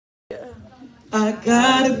I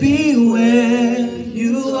gotta be where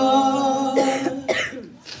you are.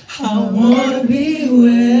 I wanna be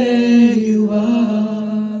where you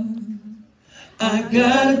are. I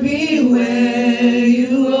gotta be where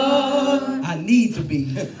you are. I need to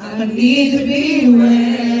be. I need to be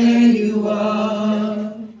where you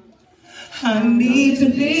are. I need to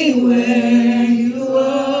be where you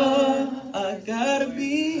are. I gotta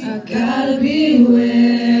be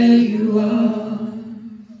where you are.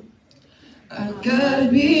 I gotta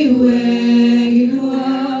be where you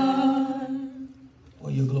are.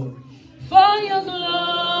 For your glory. For your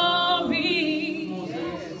glory.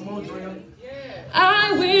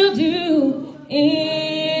 I will do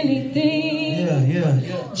anything. Yeah.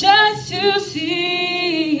 Just to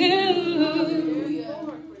see you.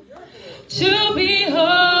 To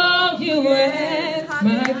behold you as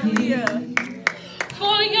my King.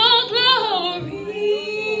 For your glory.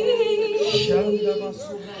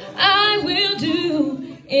 I will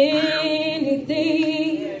do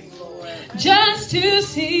anything just to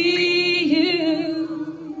see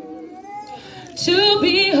you, to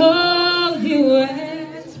behold you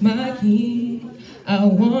as my King. I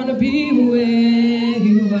want to be where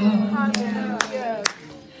you are.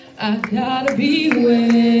 I gotta be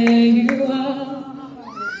where you are.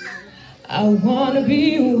 I want to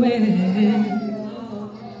be where.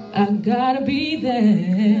 I gotta be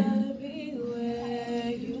there.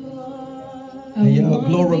 And y'all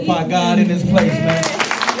glorify God in this place, man.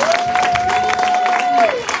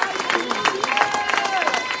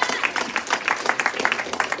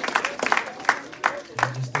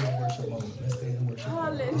 Let's stay in worship mode. Let's stay in worship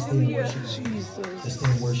mode. Let's stay in worship mode. Let's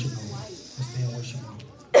stay in worship mode. Let's stay in worship mode.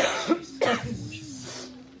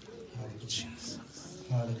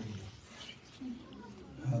 Hallelujah.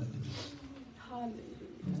 Hallelujah. Hallelujah.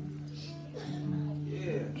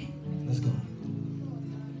 Yeah. Let's go.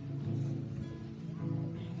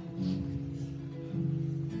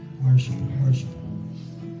 Worship, worship.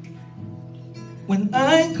 When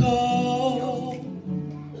I call,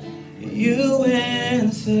 you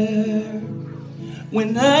answer.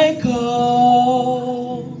 When I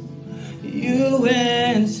call, you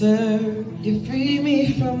answer. You free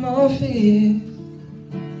me from all fear.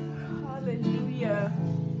 Hallelujah.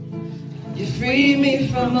 You free me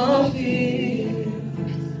from all fear.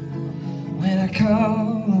 When I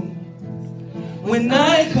call, when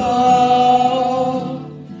I call,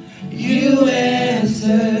 you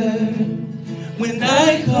answer. When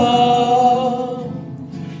I call,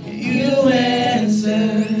 you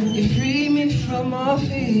answer. You free me from all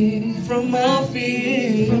fear, from all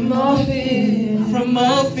fear, from all fear, from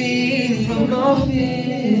all fear, from all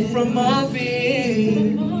fear, from all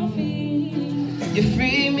fear. You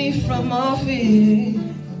free me from all fear.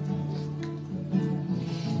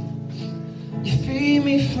 You free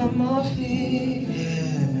me from all fear.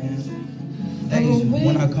 Yeah, man. That is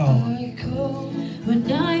when I call.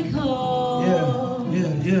 When I call,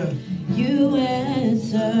 yeah. you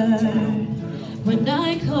answer. When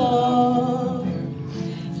I call,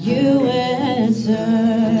 you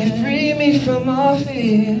answer. You free me from all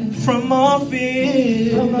fear, from all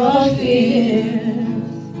fear, From all fear.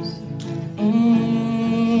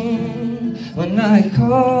 When I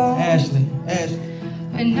call, Ashley.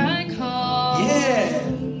 When I call, Yeah.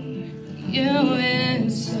 you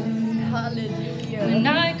answer. Hallelujah. When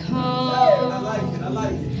I call, I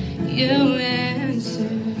like it. you answer.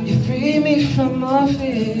 You free me from all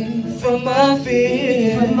fear, from all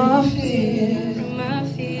fear, from all fear, From my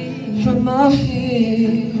fear. from all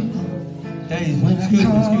fear.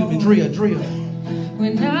 Excuse me, Drea.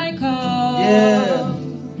 When I call, Yeah.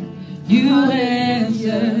 you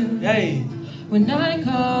answer. Hey. When I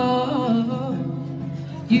call,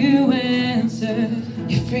 you answer.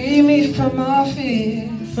 You free me from all fear,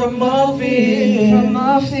 from all fear, from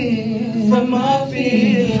all fear, from all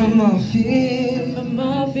fear, from all fear, From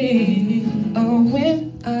all fear. Oh,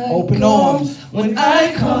 when I Open call, arms. when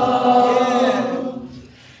I call,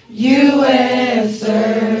 you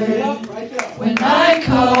answer. When I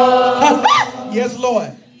call, Yes,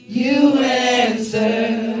 Lord. you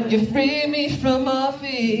answer. You free me from all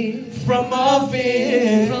fear, from all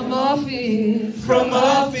fear, from all fear, from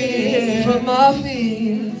all fear, from all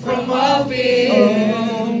fear, from all fear.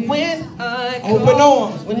 Oh, when I call, Open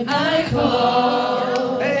arms. when I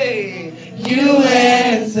call, hey, you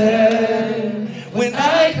answer. When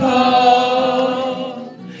I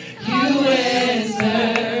call, you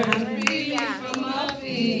answer. Free me from all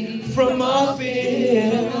fear, from all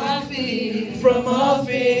fear, from all fear, from all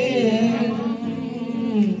fear.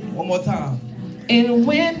 One more time. And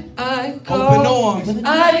when I call, Open arms. when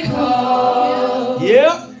I call,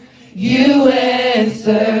 Yep. you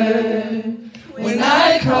answer.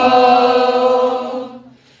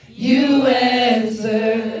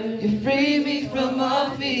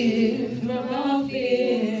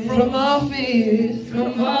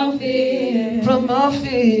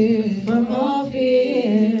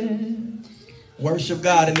 Worship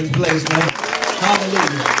God in this place, man.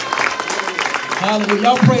 Hallelujah. Hallelujah.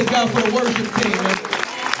 Y'all praise God for the worship team, man.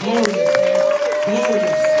 Glorious, man.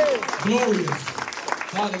 Glorious. Glorious.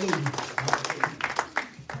 Hallelujah.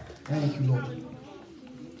 Thank you, Lord.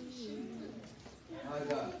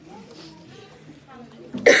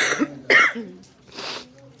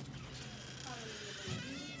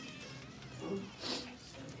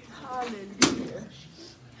 Hallelujah.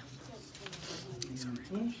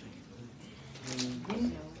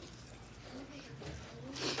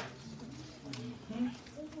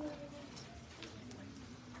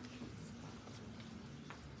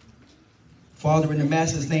 Father, in the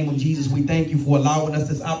Master's name of Jesus, we thank you for allowing us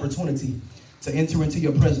this opportunity to enter into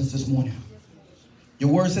your presence this morning.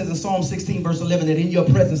 Your word says in Psalm 16, verse 11, that in your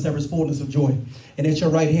presence there is fullness of joy, and at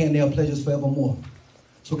your right hand there are pleasures forevermore.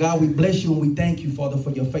 So God, we bless you and we thank you, Father,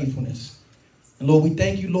 for your faithfulness. And Lord, we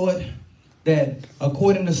thank you, Lord, that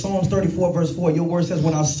according to Psalms 34, verse 4, your word says,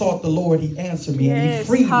 when I sought the Lord, he answered me and he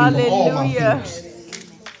freed me from all my fears.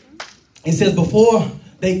 It says, before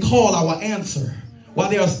they call, I will answer. While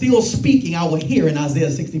they are still speaking, I will hear, in Isaiah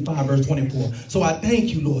 65, verse 24. So I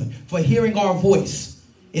thank you, Lord, for hearing our voice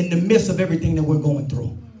in the midst of everything that we're going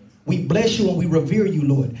through. We bless you and we revere you,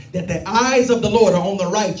 Lord, that the eyes of the Lord are on the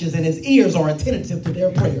righteous and his ears are attentive to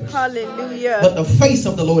their prayers. Hallelujah. But the face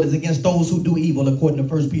of the Lord is against those who do evil, according to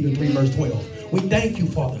 1 Peter 3, verse 12. We thank you,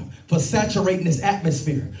 Father, for saturating this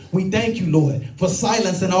atmosphere. We thank you, Lord, for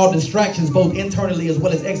silencing all distractions, both internally as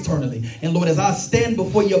well as externally. And Lord, as I stand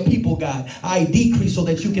before your people, God, I decrease so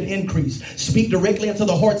that you can increase. Speak directly into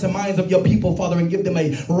the hearts and minds of your people, Father, and give them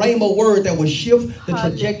a rhema word that will shift the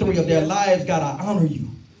trajectory of their lives. God, I honor you.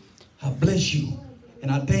 I bless you. And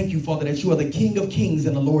I thank you, Father, that you are the King of Kings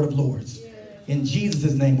and the Lord of Lords. In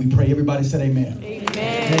Jesus' name we pray. Everybody said amen. Amen.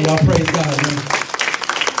 Hey, y'all praise God, man.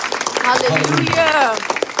 Hallelujah.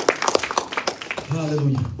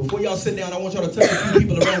 Hallelujah. Before y'all sit down, I want y'all to touch a few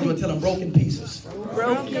people around you and tell them broken pieces.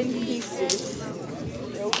 Broken pieces.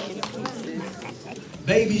 Broken pieces.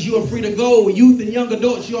 Babies, you are free to go. Youth and young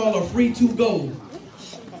adults, you all are free to go.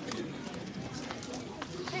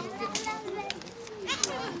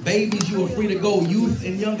 Babies, you are free to go. Youth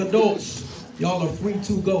and young adults, y'all are free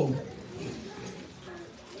to go.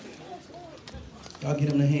 Y'all give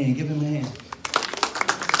him a hand. Give him a hand.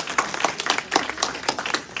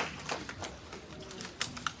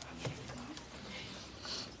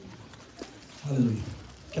 Hallelujah.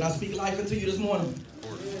 Can I speak life into you this morning?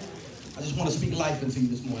 I just want to speak life into you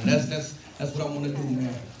this morning. That's what I want to do,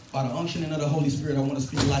 man. By the unctioning of the Holy Spirit, I want to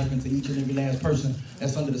speak life into each and every last person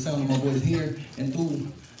that's under the sound of my voice here and through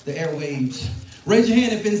the airwaves. Raise your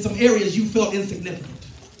hand if in some areas you felt insignificant.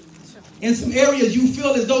 In some areas you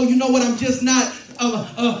feel as though, you know what, I'm just not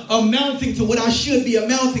amounting to what I should be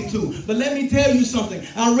amounting to. But let me tell you something.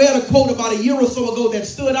 I read a quote about a year or so ago that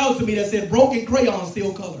stood out to me that said, broken crayons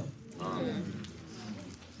still color.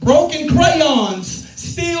 Broken crayons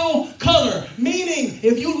still color. Meaning,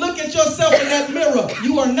 if you look at yourself in that mirror,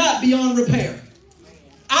 you are not beyond repair.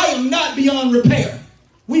 I am not beyond repair.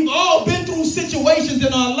 We've all been through situations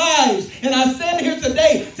in our lives, and I stand here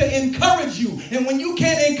today to encourage you. And when you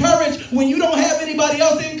can't encourage, when you don't have anybody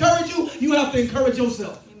else to encourage you, you have to encourage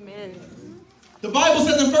yourself. Amen. The Bible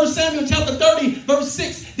says in 1 Samuel chapter 30, verse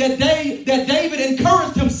 6, that David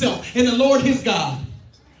encouraged himself in the Lord his God.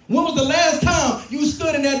 When was the last time you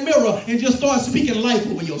stood in that mirror and just started speaking life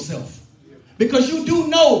over yourself? Because you do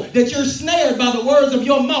know that you're snared by the words of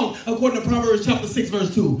your mouth, according to Proverbs chapter 6,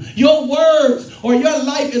 verse 2. Your words or your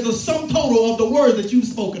life is a sum total of the words that you've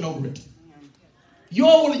spoken over it.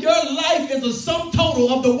 Your life is a sum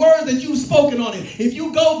total of the words that you've spoken on it. If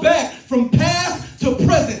you go back from past to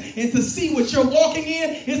present and to see what you're walking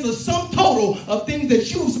in, it's a sum total of things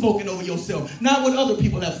that you've spoken over yourself, not what other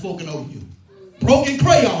people have spoken over you. Broken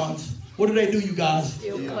crayons. What do they do, you guys?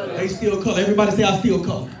 Still color. They still color. Everybody say, I still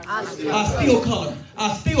color. I still color.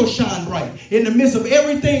 I still shine bright in the midst of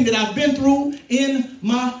everything that I've been through in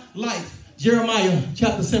my life. Jeremiah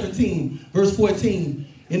chapter 17, verse 14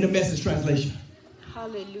 in the Message translation.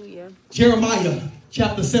 Hallelujah. Jeremiah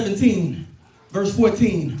chapter 17, verse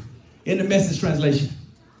 14 in the Message translation.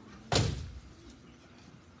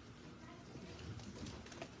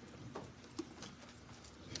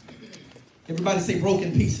 Everybody say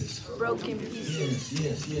broken pieces. Broken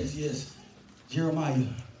pieces. Yes. Jeremiah,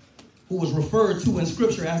 who was referred to in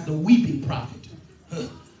scripture as the weeping prophet. The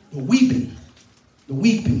weeping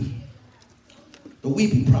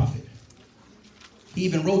prophet. He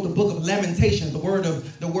even wrote the book of Lamentations. The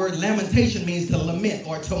word lamentation means to lament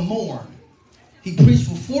or to mourn. He preached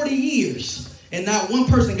for 40 years and not one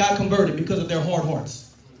person got converted because of their hard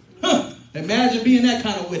hearts. Imagine being that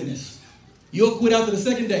kind of witness. You'll quit after the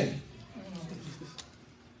second day.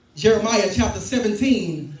 Jeremiah chapter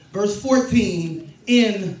 17, verse 14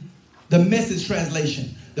 in the Message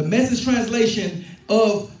translation. The Message translation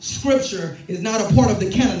of Scripture is not a part of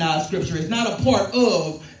the canonized Scripture. It's not a part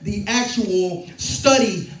of the actual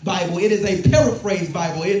study Bible. It is a paraphrase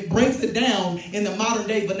Bible. It breaks it down in the modern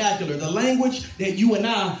day vernacular, the language that you and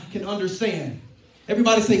I can understand.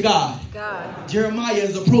 Everybody say God. God. Jeremiah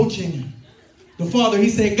is approaching the Father. He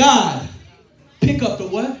said, God, pick up the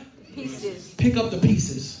what? Pieces. Pick up the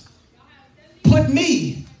pieces. Put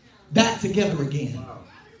me back together again.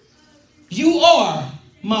 You are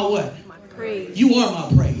my what? My praise. You are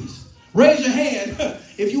my praise. Raise your hand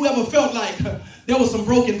if you ever felt like there was some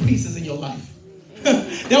broken pieces in your life.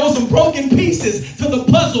 There was some broken pieces to the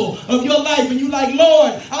puzzle of your life, and you like,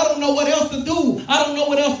 Lord, I don't know what else to do. I don't know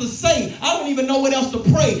what else to say. I don't even know what else to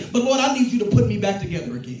pray. But Lord, I need you to put me back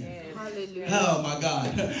together again. Hallelujah. Oh my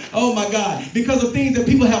God. Oh my God. Because of things that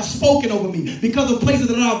people have spoken over me. Because of places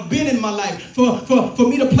that I've been in my life. For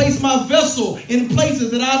me to place my vessel in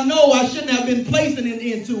places that I know I shouldn't have been placing it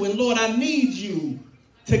into. And Lord, I need you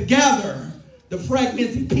to gather the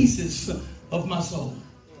fragmented pieces of my soul.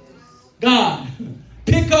 God,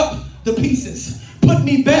 pick up the pieces. Put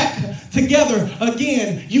me back together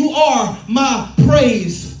again. You are my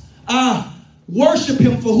praise. I worship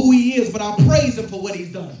him for who he is, but I praise him for what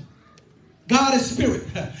he's done. God is spirit,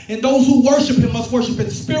 and those who worship him must worship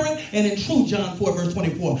in spirit and in truth, John 4, verse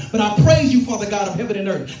 24. But I praise you, Father God of heaven and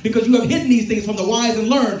earth, because you have hidden these things from the wise and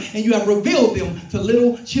learned, and you have revealed them to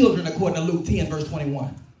little children, according to Luke 10, verse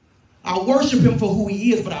 21. I worship him for who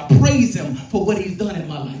he is, but I praise him for what he's done in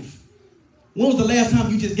my life. When was the last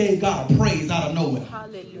time you just gave God a praise out of nowhere?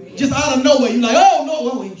 Hallelujah. Just out of nowhere. You're like, oh, no.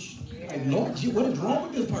 Like, Lord, gee, what is wrong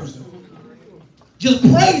with this person? Just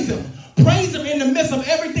praise him. Praise him in the midst of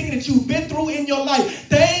everything that you've been through in your life.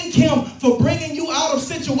 Thank him for bringing you out of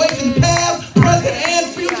situations past, present, and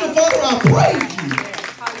future. Father, I praise you.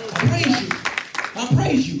 I praise you. I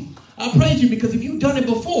praise you. I praise you because if you've done it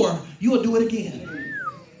before, you'll do it again.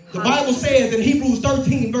 The Bible says in Hebrews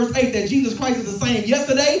 13, verse 8, that Jesus Christ is the same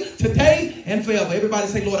yesterday, today, and forever. Everybody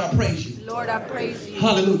say, Lord, I praise you. Lord, I praise you.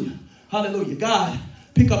 Hallelujah. Hallelujah. God,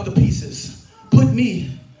 pick up the pieces. Put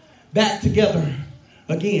me back together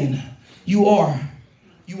again. You are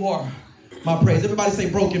my praise. Everybody say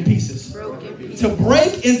broken pieces. Broken pieces. To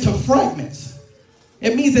break into fragments,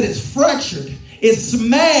 it means that it's fractured, it's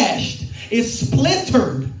smashed, it's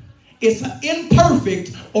splintered, it's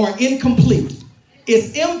imperfect or incomplete.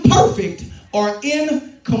 It's imperfect or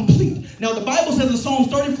incomplete. Now, the Bible says in Psalms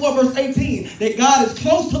 34, verse 18, that God is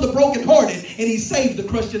close to the brokenhearted and he saves the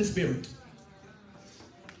crushed in spirit.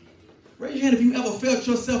 Raise your hand if you ever felt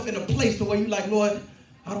yourself in a place to where you're like, Lord,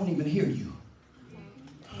 I don't even hear you.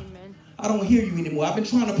 Amen. I don't hear you anymore. I've been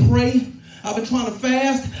trying to pray. I've been trying to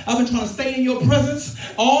fast. I've been trying to stay in your presence.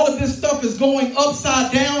 All of this stuff is going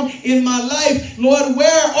upside down in my life. Lord,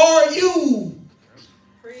 where are you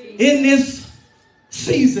in this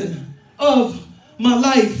season of my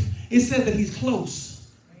life? It says that he's close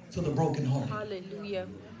to the brokenhearted. Hallelujah.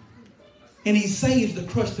 And he saves the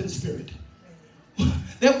crushed in spirit.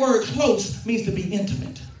 That word close means to be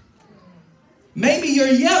intimate. Maybe you're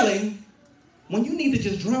yelling when you need to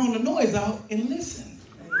just drown the noise out and listen.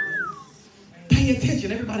 Pay attention.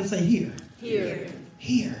 Everybody say hear. Hear.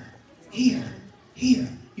 Hear. Hear. Hear.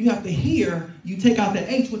 You have to hear. You take out the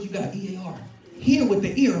H, what you got? E-A-R. Hear with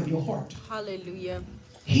the ear of your heart. Hallelujah.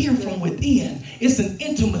 Hear from within. It's an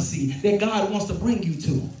intimacy that God wants to bring you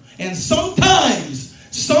to. And sometimes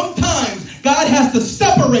God has to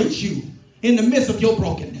separate you in the midst of your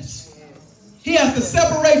brokenness. He has to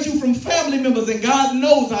separate you from family members, and God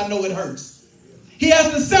knows I know it hurts. He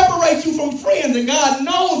has to separate you from friends, and God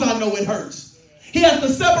knows I know it hurts. He has to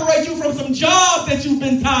separate you from some jobs that you've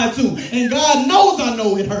been tied to, and God knows I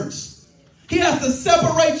know it hurts. He has to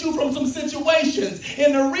separate you from some situations,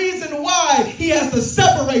 and the reason why he has to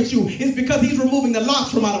separate you is because he's removing the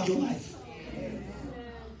locks from out of your life.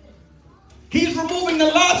 He's removing the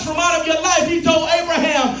lots from out of your life. He told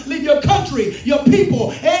Abraham, leave your country, your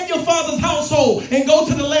people, and your father's household and go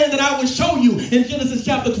to the land that I will show you in Genesis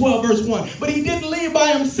chapter 12, verse 1. But he didn't leave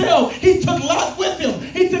by himself. He took Lot with him.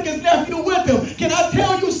 He took his nephew with him. Can I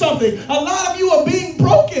tell you something? A lot of you are being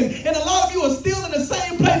broken, and a lot of you are still in the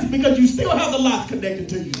same place because you still have the lots connected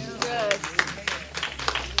to you. Yes.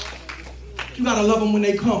 You got to love them when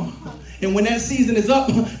they come. And when that season is up,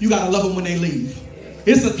 you got to love them when they leave.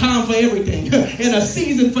 It's a time for everything and a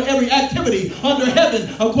season for every activity under heaven,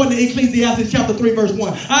 according to Ecclesiastes chapter 3, verse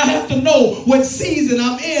 1. I have to know what season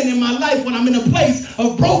I'm in my life. When I'm in a place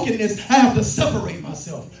of brokenness, I have to separate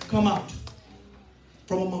myself. Come out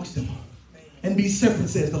from amongst them. and be separate,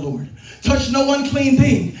 says the Lord. Touch no unclean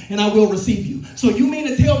thing, and I will receive you. So you mean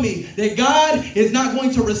to tell me that God is not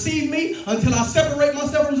going to receive me until I separate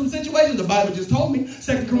myself from some situations? The Bible just told me,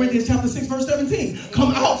 2 Corinthians chapter 6, verse 17.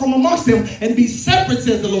 Come out from amongst them and be separate,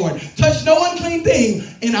 says the Lord. Touch no unclean thing,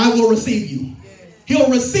 and I will receive you. He'll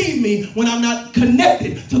receive me when I'm not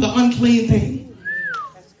connected to the unclean thing.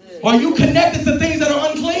 Are you connected to things that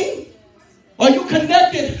are unclean? Are you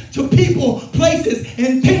connected to people, places,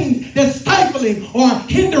 and things that's stifling or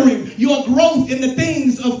hindering your growth in the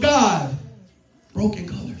things of God? Broken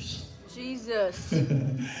colors. Jesus.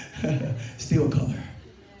 Still color.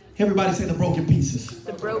 Everybody say the broken pieces.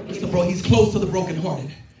 The broken. He's close to the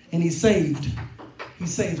brokenhearted. And he saves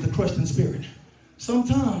the crushed in spirit.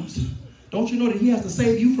 Sometimes, don't you know that he has to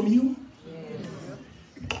save you from you?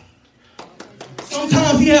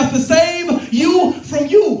 Sometimes he has to save you from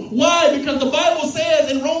you. Why? Because the Bible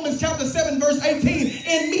says in Romans chapter 7 verse 18,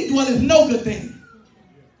 in me dwelleth no good thing.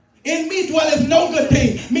 In me dwelleth no good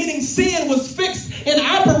thing. Meaning sin was fixed and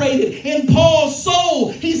operated in Paul's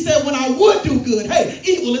soul. He said, when I would do good, hey,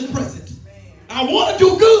 evil is present. I want to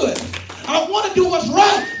do good. I want to do what's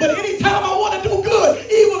right. But anytime I want to do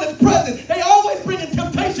good, evil is present. They always bring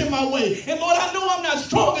temptation my way. And Lord, I know I'm not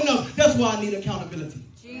strong enough. That's why I need accountability.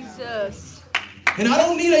 Jesus. And I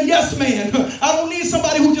don't need a yes man. I don't need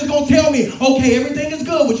somebody who's just going to tell me, okay, everything is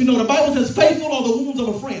good. But you know, the Bible says faithful are the wounds of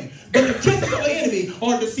a friend. But the kisses of the enemy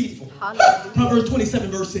are deceitful. Proverbs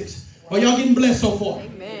 27 verse 6. Are y'all getting blessed so far?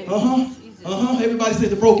 Amen. Everybody say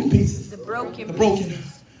the broken pieces. The broken. The broken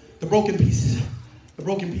pieces. The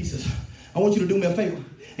broken pieces. I want you to do me a favor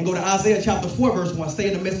and go to Isaiah chapter 4 verse 1. Stay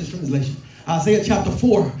in the Message translation. Isaiah chapter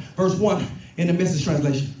 4 verse 1 in the Message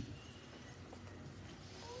translation.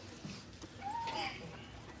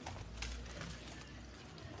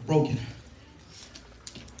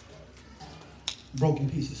 Broken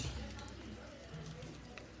pieces.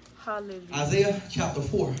 Hallelujah. Isaiah chapter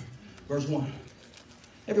 4 verse 1.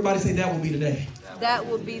 Everybody say that will be the day. That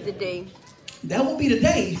will be the day. That will be the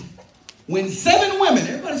day when 7 women,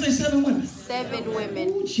 everybody say 7 women. 7 women.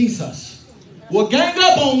 Ooh, Jesus. Will gang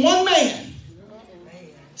up on one man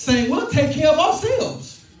saying, we'll take care of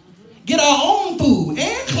ourselves. Get our own food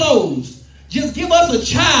and clothes. Just give us a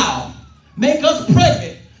child. Make us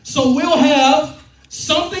pregnant so we'll have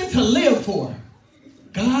something to live for.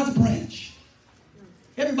 God's branch.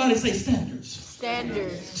 Everybody say standards.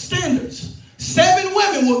 Standards. 7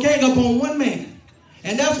 women will gang up on one man.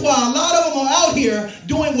 And that's why a lot of them are out here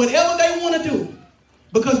doing whatever they want to do.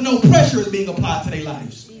 Because no pressure is being applied to their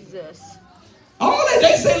lives. Jesus. All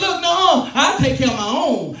they say, look, no, I take care of my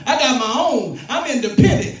own. I got my own. I'm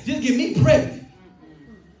independent. Just get me pregnant.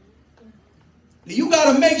 You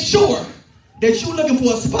got to make sure that you're looking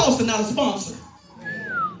for a spouse and not a sponsor.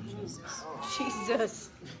 Jesus.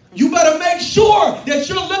 You better make sure that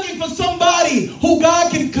you're looking for somebody who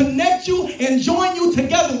God can connect you and join you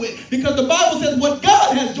together with. Because the Bible says what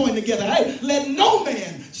God has joined together, hey, let no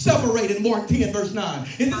man separate in Mark 10 verse 9.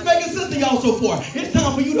 Is this making sense to y'all so far? It's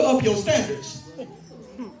time for you to up your standards.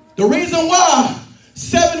 The reason why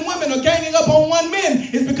 7 women are ganging up on one man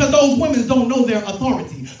is because those women don't know their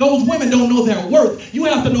authority. Those women don't know their worth. You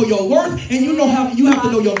have to know your worth, and you have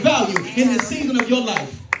to know your value in this season of your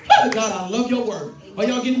life. God, I love your word. Are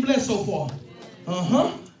y'all getting blessed so far?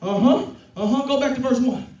 Go back to verse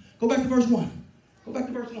 1. Go back to verse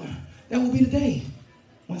 1. That will be the day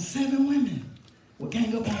when 7 women will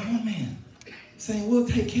gang up on one man, saying, we'll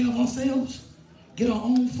take care of ourselves, get our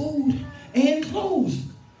own food and clothes.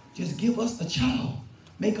 Just give us a child.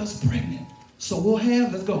 Make us pregnant. So we'll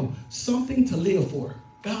have, let's go, something to live for.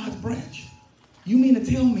 God's branch. You mean to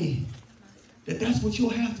tell me that that's what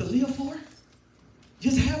you'll have to live for?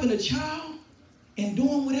 Just having a child and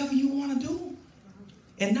doing whatever you want to do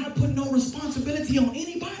and not putting no responsibility on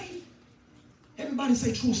anybody? Everybody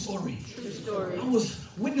say true story. True story. I was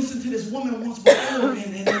witnessing to this woman once before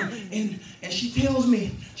and she tells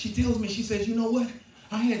me, she says, you know what?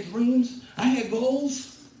 I had dreams, I had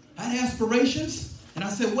goals, I had aspirations. And I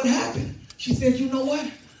said, what happened? She said, you know what?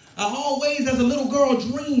 I always, as a little girl,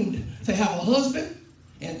 dreamed to have a husband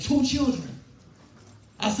and 2 children.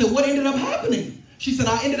 I said, what ended up happening? She said,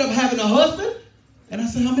 I ended up having a husband. And I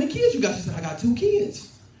said, how many kids you got? She said, I got 2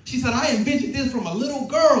 kids. She said, I envisioned this from a little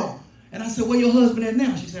girl. And I said, where your husband at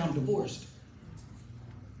now? She said, I'm divorced.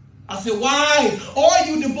 I said, why are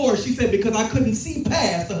you divorced? She said, because I couldn't see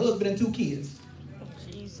past the husband and 2 kids.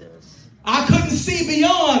 I couldn't see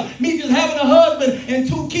beyond me just having a husband and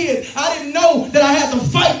 2 kids. I didn't know that I had to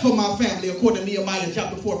fight for my family, according to Nehemiah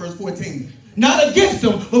chapter 4, verse 14. Not against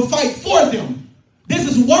them, but fight for them. This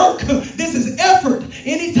is work. This is effort.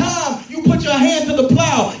 Anytime you put your hand to the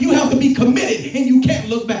plow, you have to be committed and you can't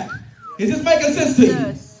look back. Is this making sense to you?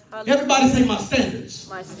 Yes. Hallelujah. Everybody say my standards.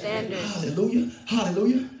 My standards. Hallelujah.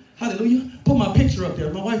 Hallelujah. Hallelujah. Put my picture up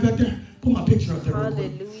there. My wife back there. Put my picture up there. real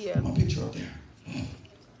quick. Hallelujah. Put my picture up there.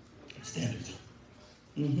 Standards.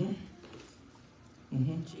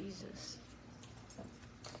 Jesus.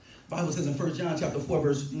 Bible says in 1 John chapter 4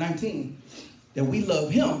 verse 19 that we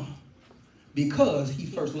love him because he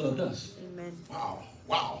first loved us. Amen. Wow.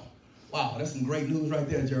 Wow. Wow. That's some great news right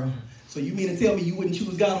there, Gerald. So you mean to tell me you wouldn't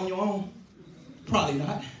choose God on your own? Probably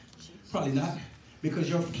not. Probably not. Because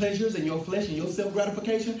your pleasures and your flesh and your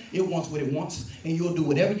self-gratification, it wants what it wants. And you'll do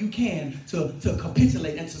whatever you can to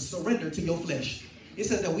capitulate and to surrender to your flesh. It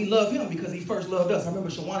says that we love him because he first loved us. I remember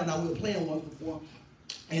Shawana and I, we were playing once before.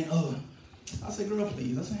 And I said, girl,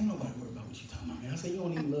 please. I said, ain't nobody worried about what you talking about, man. I said, you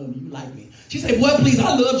don't even love me. You like me. She said, boy, please,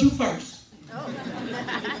 I loved you first. Oh.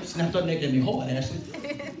 Snapped her neck at me hard, Ashley.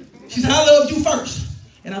 She said, I loved you first.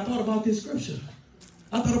 And I thought about this scripture.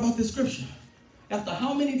 After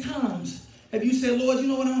how many times have you said, Lord, you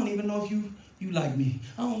know what? I don't even know if you like me.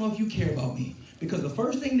 I don't know if you care about me. Because the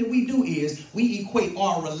first thing that we do is we equate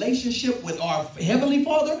our relationship with our Heavenly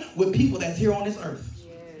Father with people that's here on this earth.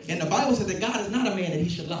 Yes. And the Bible says that God is not a man that he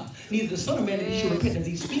should lie. Neither the son of man that he should repent. Does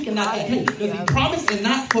he speak and not act? Does he promise and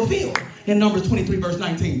not fulfill? In Numbers 23 verse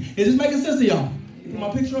 19. Is this making sense to y'all? Put my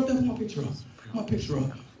picture up there. Put my picture up. Put my picture up.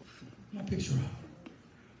 Put my picture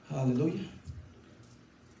up. Hallelujah.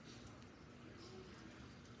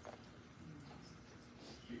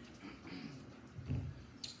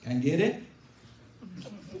 Can you get it?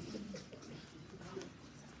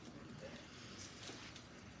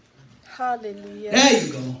 Hallelujah. There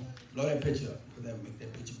you go. Blow that picture up. Because that will make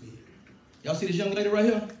that picture big. Y'all see this young lady right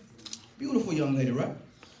here? Beautiful young lady, right?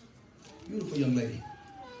 Beautiful young lady.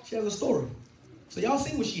 She has a story. So y'all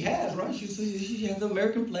see what she has, right? She has the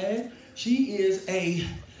American flag. She is a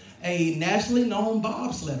nationally known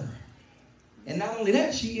bobsledder. And not only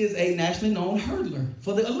that, she is a nationally known hurdler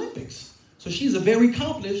for the Olympics. So she's a very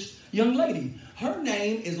accomplished young lady. Her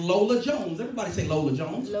name is Lola Jones. Everybody say Lola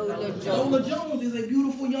Jones. Lola Jones. Lola Jones is a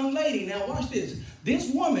beautiful young lady. Now watch this. This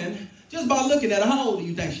woman, just by looking at her, how old do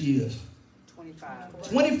you think she is? 25.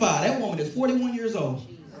 25. That woman is 41 years old.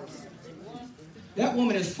 That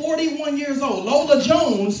woman is 41 years old. Lola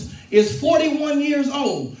Jones is 41 years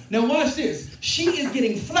old. Now watch this. She is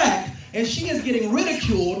getting flack and she is getting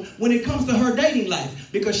ridiculed when it comes to her dating life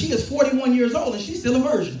because she is 41 years old and she's still a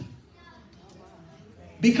virgin.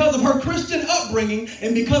 Because of her Christian upbringing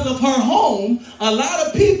and because of her home, a lot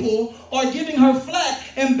of people are giving her flack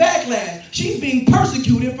and backlash. She's being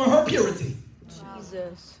persecuted for her purity.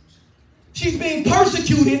 Jesus. She's being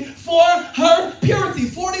persecuted for her purity.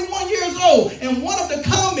 41 years old. And one of the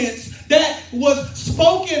comments that was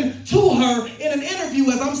spoken to her in an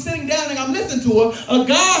interview as I'm sitting down and I'm listening to her, a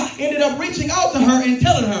guy ended up reaching out to her and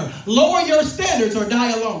telling her, lower your standards or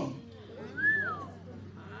die alone.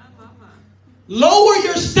 Lower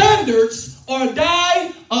your standards or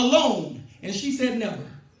die alone. And she said never.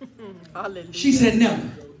 Hallelujah. She said never.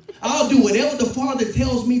 I'll do whatever the Father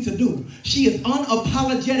tells me to do. She is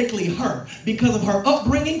unapologetically her because of her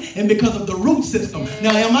upbringing and because of the root system.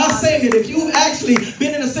 Now, am I saying that if you've actually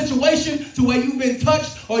been in a situation to where you've been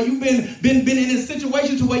touched or you've been in a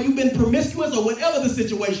situation to where you've been promiscuous or whatever the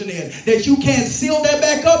situation is, that you can't seal that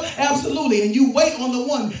back up? Absolutely. And you wait on the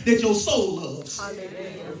one that your soul loves.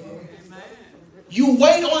 Hallelujah. You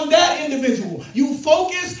wait on that individual. You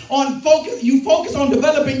focus on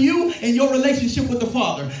developing you and your relationship with the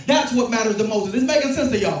Father. That's what matters the most. Is this making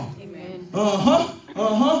sense to y'all? Amen.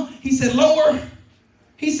 He said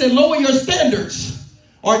lower your standards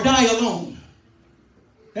or die alone.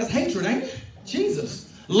 That's hatred, ain't it?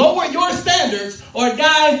 Jesus. Lower your standards or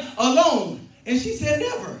die alone. And she said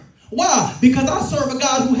never. Why? Because I serve a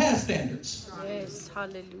God who has standards. Yes.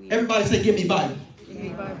 Hallelujah. Everybody say, give me Bible.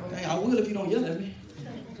 Hey, I will if you don't yell at me.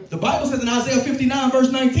 The Bible says in Isaiah 59 verse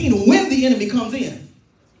 19, when the enemy comes in,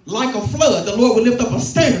 like a flood, the Lord will lift up a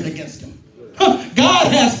standard against him.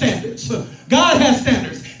 God has standards. God has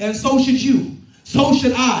standards. And so should you. So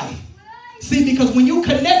should I. See, because when you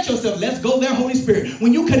connect yourself, let's go there, Holy Spirit.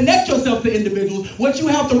 When you connect yourself to individuals, what you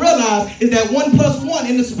have to realize is that 1 + 1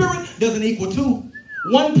 in the spirit doesn't equal 2.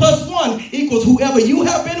 1 + 1 equals whoever you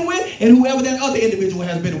have been with and whoever that other individual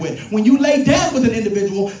has been with. When you lay down with an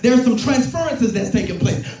individual, there's some transferences that's taking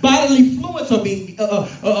place. Bodily fluids are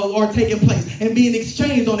taking place and being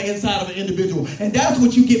exchanged on the inside of an individual. And that's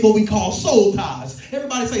what you get what we call soul ties.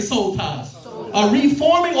 Everybody say soul ties. A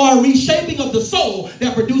reforming or a reshaping of the soul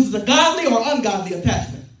that produces a godly or ungodly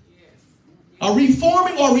attachment. A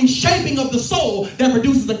reforming or reshaping of the soul that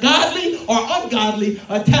produces a godly or ungodly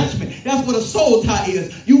attachment. That's what a soul tie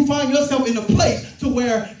is. You find yourself in a place to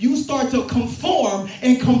where you start to conform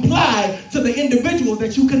and comply to the individuals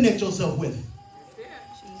that you connect yourself with.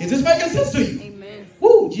 Is this making sense to you? Amen.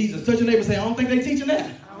 Woo, Jesus. Touch your neighbor and say, I don't think they're teaching that.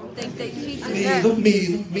 I don't think they teaching Me that. either,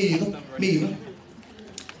 me either.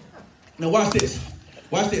 Now watch this.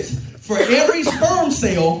 Watch this. For every sperm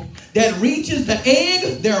cell that reaches the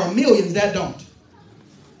egg, there are millions that don't.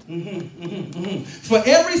 For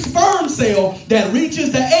every sperm cell that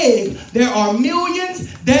reaches the egg, there are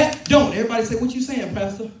millions that don't. Everybody say, what you saying,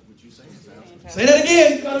 Pastor? What you saying, Pastor? Say that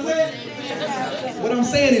again. You know what I'm saying? What I'm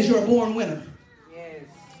saying is you're a born winner.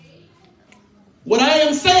 What I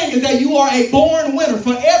am saying is that you are a born winner.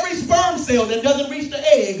 For every sperm cell that doesn't reach the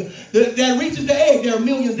egg, that reaches the egg, there are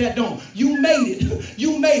millions that don't. You made it.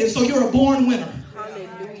 You made it, so you're a born winner.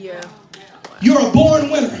 Hallelujah. You're a born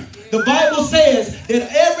winner. The Bible says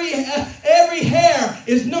that every hair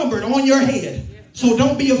is numbered on your head. So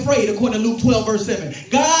don't be afraid, according to Luke 12, verse 7.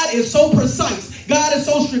 God is so precise. God is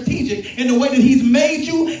so strategic in the way that he's made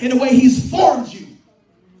you, in the way he's formed you.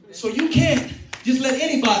 So you can't just let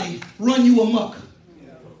anybody run you amok.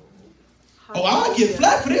 Oh, I'll get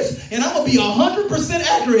flat for this, and I'm going to be 100%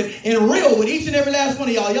 accurate and real with each and every last one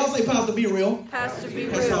of y'all. Y'all say, Pastor, be real. Pastor, be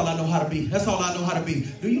real. That's all I know how to be. That's all I know how to be.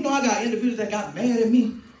 Do you know I got individuals that got mad at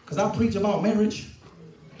me because I preach about marriage?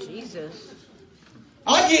 Jesus.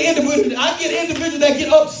 I get individuals that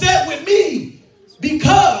get upset with me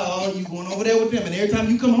because you going over there with them, and every time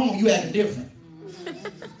you come home, you acting different.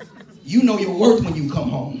 You know your worth when you come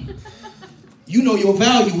home. You know your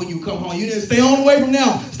value when you come home. You didn't stay on the way from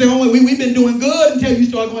now. Stay on the way. We've been doing good until you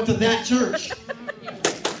start going to that church.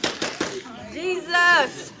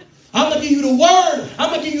 Jesus. I'm going to give you the word. I'm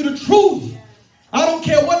going to give you the truth. I don't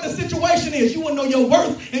care what the situation is. You want to know your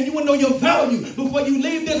worth and you want to know your value before you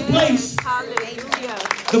leave this place. Hallelujah.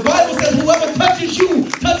 The Bible says whoever touches you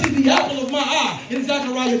touches the apple of my eye. In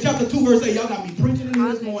Zechariah chapter 2 verse 8. Y'all got me preaching in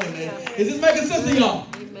here this morning, man. Is this making sense to y'all?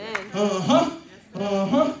 Amen.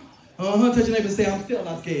 Touch your neighbor and say, I'm still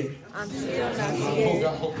not scared. I'm still not scared.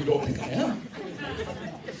 I hope you don't think I am.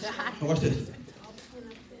 Now watch this.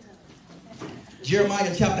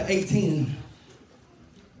 Jeremiah chapter 18,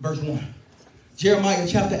 verse 1. Jeremiah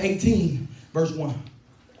chapter 18, verse 1.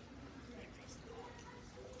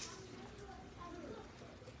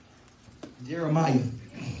 Jeremiah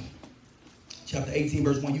chapter 18,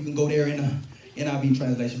 verse 1. You can go there in the NIV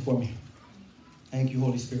translation for me. Thank you,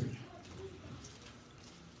 Holy Spirit.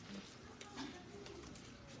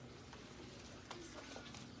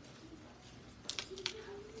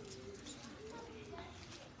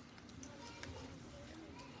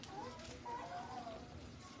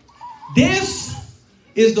 This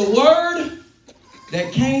is the word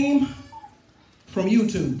that came from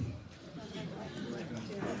YouTube.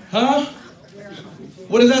 Huh?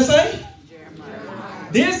 What does that say?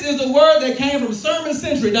 This is the word that came from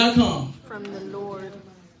sermoncentury.com. From the Lord.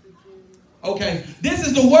 Okay. This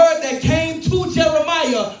is the word that came to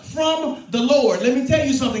Jeremiah from the Lord. Let me tell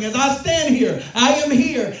you something. As I stand here, I am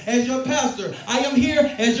here as your pastor. I am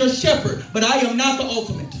here as your shepherd. But I am not the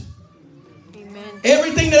ultimate.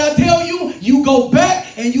 Everything that I tell you, you go back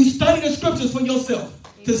and you study the scriptures for yourself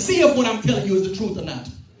to see if what I'm telling you is the truth or not.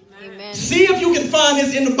 Amen. See if you can find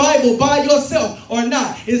this in the Bible by yourself or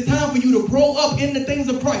not. It's time for you to grow up in the things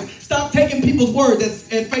of Christ. Stop taking people's words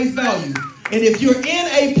at face value. And if you're in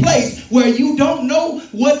a place where you don't know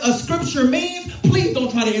what a scripture means, please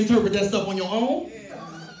don't try to interpret that stuff on your own.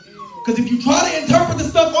 Because if you try to interpret the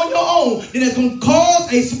stuff on your own, then it's going to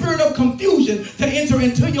cause a spirit of confusion to enter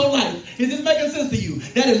into your life. Is this making sense to you?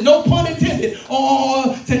 That is no pun intended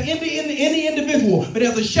to any individual. But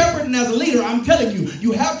as a shepherd and as a leader, I'm telling you,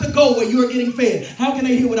 you have to go where you are getting fed. How can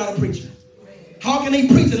they hear without a preacher? How can they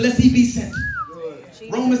preach unless he be sent?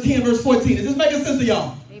 Romans 10 verse 14. Is this making sense to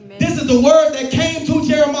y'all? Amen. This is the word that came to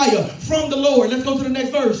Jeremiah from the Lord. Let's go to the next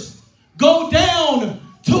verse. Go down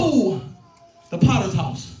to the potter's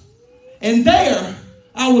house. And there,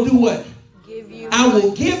 I will do what? I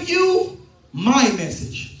will give you my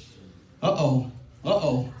message.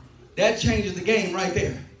 That changes the game right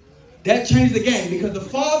there. That changed the game because the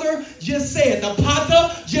Father just said, the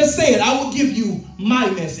Potter just said, I will give you my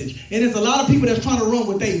message. And there's a lot of people that's trying to run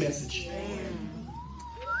with their message.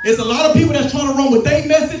 There's a lot of people that's trying to run with their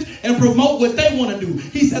message and promote what they want to do.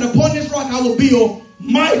 He said, upon this rock, I will build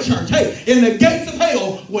my church. Hey, and the gates of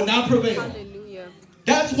hell will not prevail.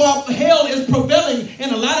 That's why hell is prevailing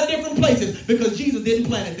in a lot of different places because Jesus didn't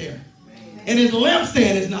plant it there. And his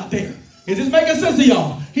lampstand is not there. Is Is this making sense to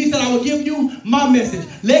y'all? He said, I will give you my message.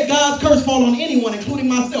 Let God's curse fall on anyone, including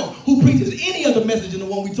myself, who preaches any other message than the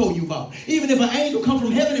one we told you about. Even if an angel comes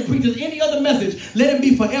from heaven and preaches any other message, let him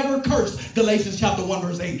be forever cursed. Galatians chapter 1,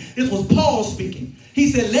 verse 8. This was Paul speaking. He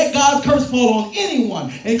said, let God's curse fall on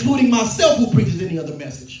anyone, including myself, who preaches any other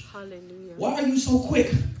message. Hallelujah. Why are you so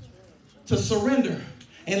quick to surrender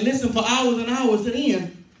and listen for hours and hours and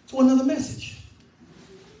end to another message?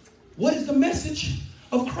 What is the message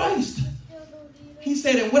of Christ? He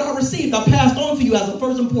said, and what I received, I passed on to you as of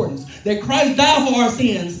first importance, that Christ died for our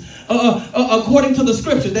sins according to the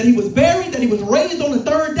scriptures, that he was buried, that he was raised on the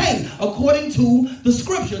third day according to the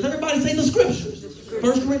scriptures. Everybody say the scriptures.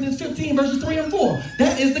 1 Corinthians 15, verses 3 and 4.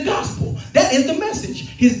 That is the gospel. That is the message.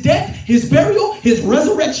 His death, his burial, his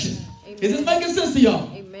resurrection. Amen. Is this making sense to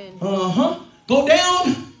y'all? Amen. Go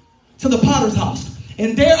down to the potter's house,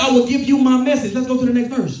 and there I will give you my message. Let's go to the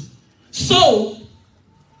next verse. So,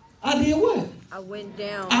 I did what? I went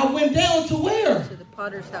down. I went down to where? To the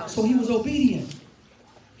potter's house. So he was obedient.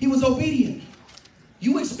 He was obedient.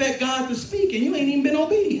 You expect God to speak and you ain't even been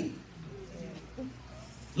obedient.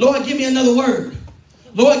 Lord, give me another word.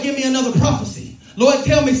 Lord, give me another prophecy. Lord,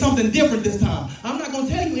 tell me something different this time. I'm not going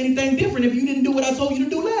to tell you anything different if you didn't do what I told you to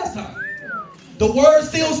do last time. The word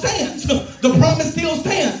still stands. The promise still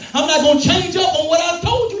stands. I'm not going to change up on what I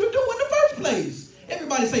told you to do in the first place.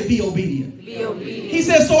 Everybody say, be obedient. Be obedient. He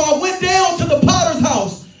said, so I went down to the potter's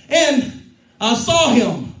house and I saw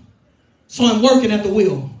him. So I'm working at the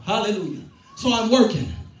wheel. Hallelujah. So I'm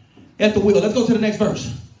working at the wheel. Let's go to the next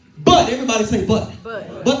verse. But, everybody say but.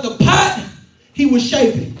 But the pot he was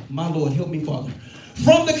shaping, my Lord, help me, Father,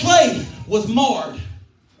 from the clay was marred,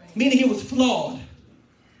 meaning it was flawed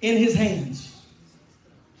in his hands.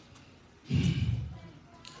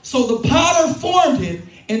 So the potter formed it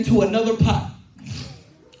into another pot,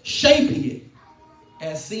 shaping it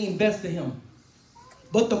as seemed best to him.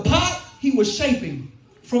 But the pot he was shaping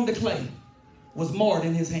from the clay was marred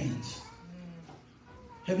in his hands.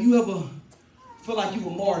 Have you ever felt like you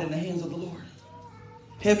were marred in the hands of the Lord?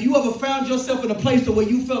 Have you ever found yourself in a place where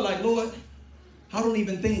you felt like, Lord, I don't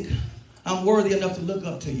even think I'm worthy enough to look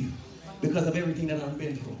up to you because of everything that I've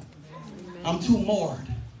been through. I'm too marred.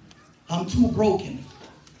 I'm too broken.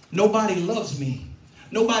 Nobody loves me.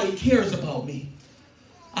 Nobody cares about me.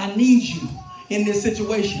 I need you in this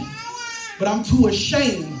situation, but I'm too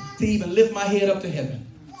ashamed to even lift my head up to heaven.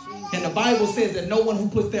 And the Bible says that no one who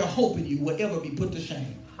puts their hope in you will ever be put to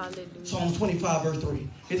shame. Hallelujah. Psalms 25, verse 3.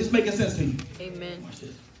 Is this making sense to you? Amen. Watch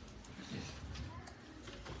this.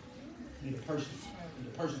 Need a person. Need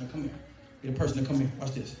a person to come here. Need a person to come here.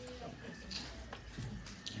 Watch this.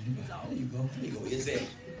 There you go. There you go. Is that?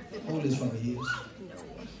 Hold this for me, ears.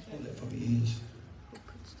 Hold that for me, ears.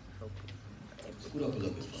 Scoot up a little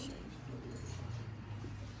bit for me.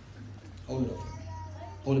 Hold it up.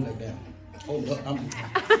 Hold it back down. Hold it up.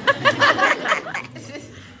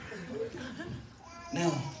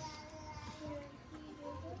 Now,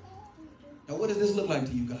 what does this look like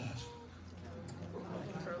to you guys?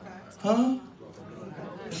 Huh?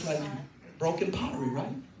 It's like broken pottery,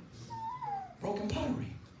 right? Broken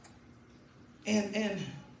pottery. And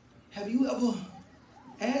have you ever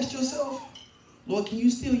asked yourself, Lord, can you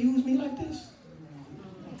still use me like this?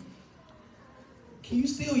 Can you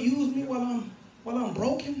still use me while I'm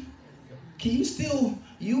broken? Can you still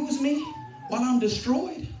use me while I'm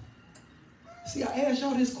destroyed? See, I asked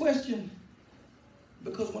y'all this question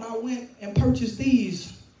because when I went and purchased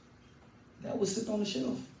these, that was sitting on the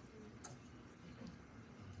shelf.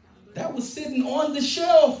 That was sitting on the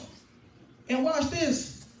shelf. And watch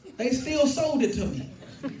this. They still sold it to me.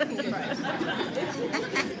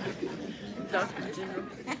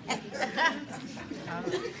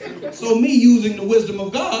 So me using the wisdom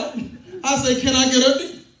of God, I say, can I get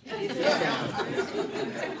a...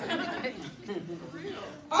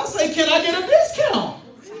 I say, can I get a discount?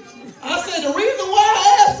 I said, the reason why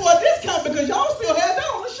I asked for a discount because y'all still have that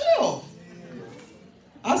on the shelf.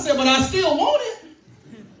 I said, but I still want it.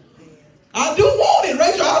 I do want it,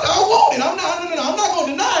 Rachel. I want it. I'm not going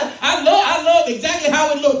to deny it. I love exactly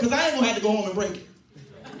how it looks because I ain't going to have to go home and break it.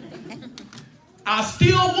 I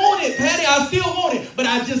still want it, Patty. I still want it. But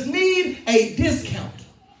I just need a discount.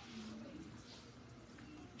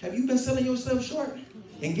 Have you been selling yourself short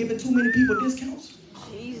and giving too many people discounts?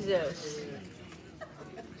 Jesus.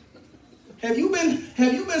 Have you been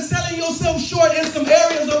selling yourself short in some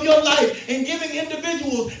areas of your life and giving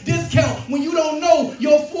individuals discount when you don't know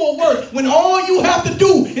your full worth? When all you have to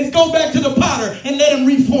do is go back to the potter and let him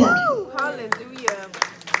reform you. Hallelujah.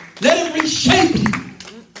 Let him reshape you.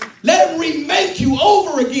 Let him remake you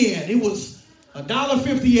over again. It was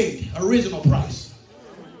 $1.58 original price.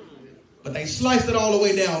 But they sliced it all the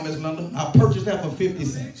way down, Miss Linda. I purchased that for 50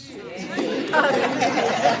 cents.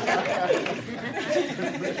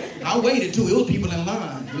 I waited too. It was people in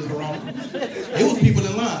line, Miss Veronica. It was people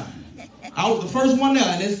in line. I was the first one there,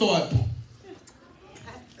 and they started.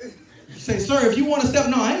 Say, sir, if you want to step,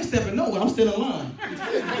 no, I ain't stepping nowhere. I'm still in line.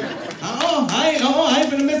 I ain't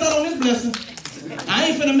finna miss out on this blessing. I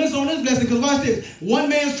ain't finna miss on this blessing, because watch this. One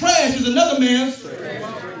man's trash is another man's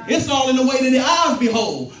trash. It's all in the way that the eyes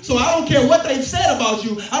behold. So I don't care what they've said about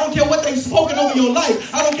you. I don't care what they've spoken over your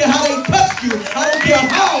life. I don't care how they touched you. I don't care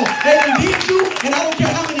how they did you. And I don't care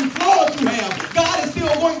how many flaws you have. God is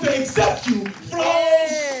still going to accept you. Flaws.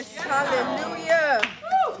 Yes. Hallelujah.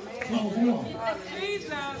 Flaws and all.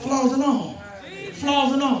 Flaws and all.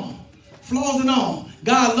 Flaws and all. Flaws and all.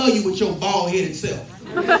 God love you with your bald-headed self.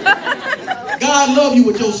 God love you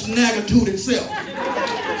with your snaggitude self.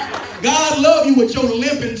 God love you with your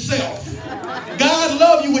limping self. God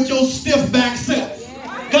love you with your stiff back self.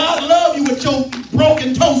 God love you with your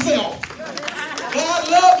broken toe self. God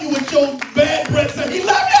love you with your bad breath self. He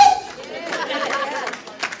love you.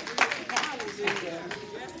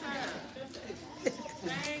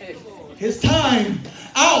 It's time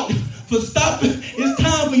out for stop. It's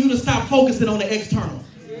time for you to stop focusing on the external.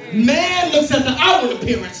 Man looks at the outward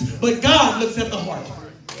appearance, but God looks at the heart.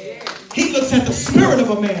 He looks at the spirit of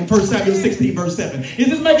a man, 1 Samuel 16, verse 7. Is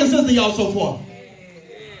this making sense to y'all so far?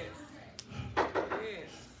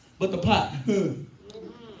 But the pot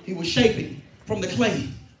he was shaping from the clay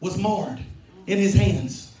was marred in his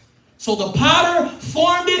hands. So the potter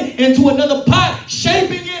formed it into another pot,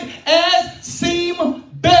 shaping it as seemed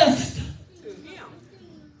best.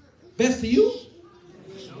 Best to you?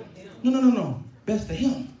 No. Best to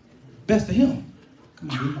him. Best to him. Come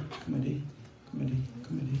on, D. Come on, D. Come on, D.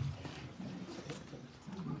 Come on, D.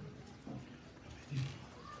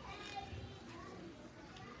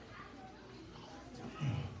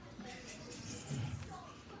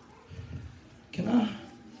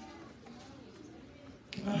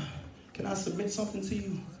 Can I submit something to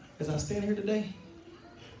you as I stand here today?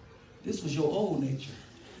 This was your old nature,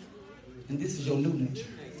 and this is your new nature.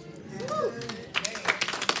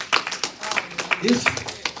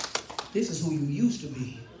 This is who you used to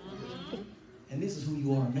be, and this is who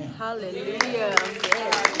you are now. Hallelujah.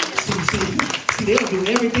 See, they'll do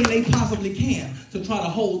everything they possibly can to try to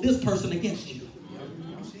hold this person against you.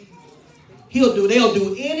 They'll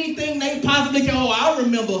do anything they possibly can. Oh, I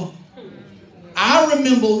remember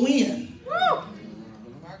when.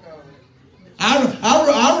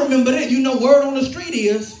 I remember that. You know, word on the street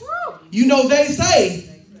is, you know, they say,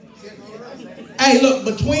 hey, look,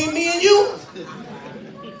 between me and you,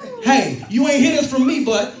 hey, you ain't hear this from me,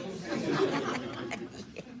 but.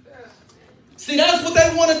 See, that's what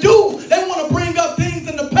they want to do. They want to bring up things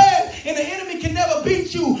in the past, and the enemy can never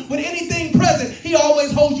beat you with anything present. He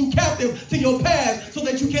always holds you captive to your past so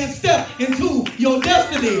that you can't step into your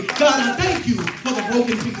destiny. God, I thank you for the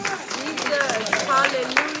broken pieces. Jesus.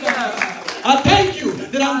 Hallelujah. I thank you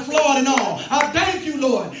that I'm flawed and all. I thank you,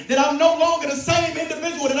 Lord, that I'm no longer the same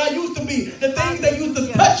individual that I used to be. The things that used to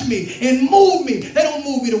touch me and move me, they don't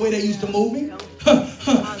move me the way they used to move me.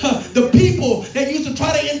 The people that used to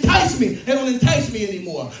try to entice me, they don't entice me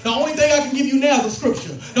anymore. The only thing I can give you now is a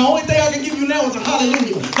scripture. The only thing I can give you now is a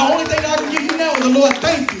hallelujah. The only thing I can give you now is a Lord,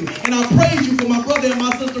 thank you. And I praise you for my brother and my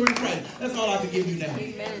sister in Christ. That's all I can give you now.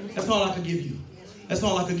 That's all I can give you. That's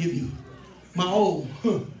all I can give you. My old,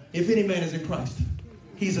 if any man is in Christ,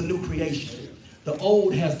 he's a new creation. The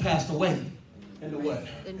old has passed away. And the what?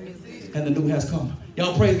 The new. And the new has come.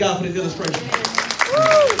 Y'all praise God for this illustration.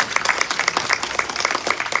 Woo!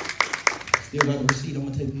 Still got a receipt. I'm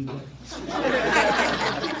going to take these back.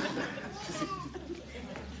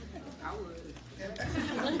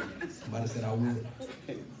 Somebody said I would.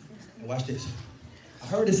 And watch this. I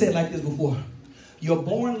heard it said like this before. You're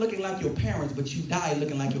born looking like your parents, but you die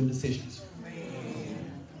looking like your decisions.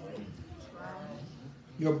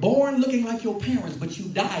 You're born looking like your parents, but you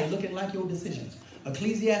die looking like your decisions.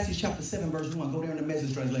 Ecclesiastes chapter 7, verse 1. Go there in the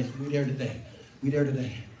Message translation. We're there today. We're there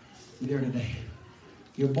today. We're there today.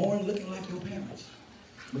 You're born looking like your parents,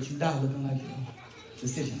 but you die looking like your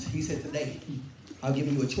decisions. He said today, I've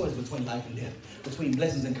given you a choice between life and death, between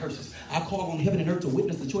blessings and curses. I call on heaven and earth to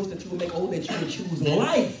witness the choice that you will make. Oh, that you will choose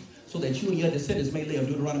life so that you and your descendants may live.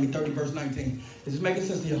 Deuteronomy 30, verse 19. Is this making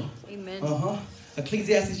sense to y'all? Amen.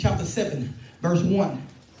 Ecclesiastes chapter 7, verse 1.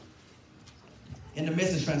 In the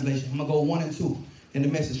Message translation. I'm going to go 1 and 2 in the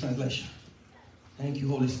Message translation. Thank you,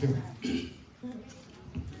 Holy Spirit.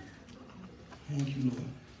 Thank you, Lord.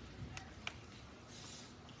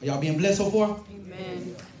 Are y'all being blessed so far?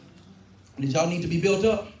 Amen. Did y'all need to be built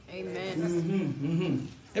up? Amen.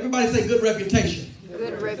 Everybody say good reputation.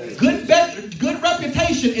 Good reputation. Good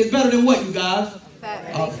reputation is better than what, you guys?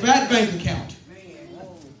 A fat bank account.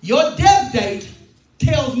 Your death date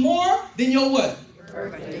tells more than your what?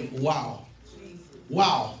 Birthday. Wow.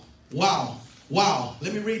 Wow. Wow. Wow.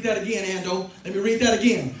 Let me read that again, Ando. Let me read that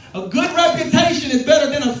again. A good reputation is better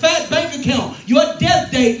than a fat bank account. Your death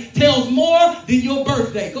date tells more than your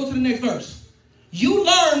birthday. Go to the next verse. You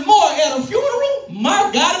learn more at a funeral, my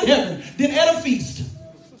God in heaven, than at a feast.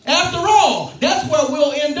 After all, that's where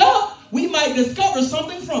we'll end up. We might discover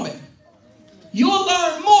something from it. You'll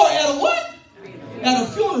learn more at a what? At a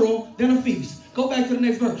funeral than a feast. Go back to the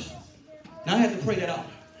next verse. Now I had to pray that out.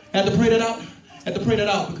 Had to pray that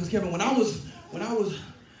out because Kevin, when I was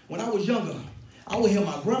younger, I would hear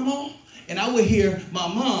my grandma and I would hear my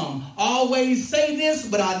mom always say this,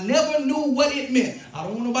 but I never knew what it meant. I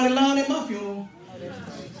don't want nobody lying at my funeral.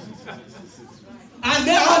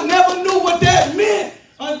 I never knew what that meant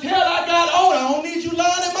until I got older. I don't need you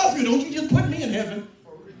lying at my funeral. Don't you just put me in heaven.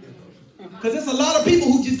 Because there's a lot of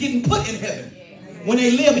people who just getting put in heaven when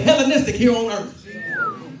they live Hellenistic here on earth.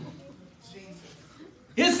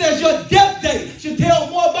 It says your death date should tell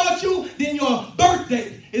more about you than your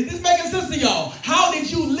birthday. Is this making sense to y'all? How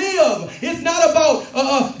did you live? It's not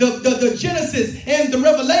about the Genesis and the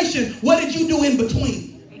Revelation. What did you do in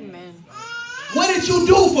between? Amen. What did you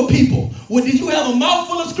do for people? Well, did you have a mouth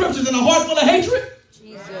full of scriptures and a heart full of hatred?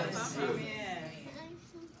 Jesus.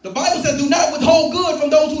 The Bible says, do not withhold good from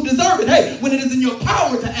those who deserve it. Hey, when it is in your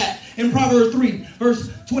power to act. In Proverbs 3, verse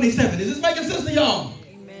 27. Is this making sense to y'all?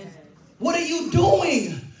 Amen. What are you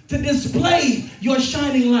doing to display your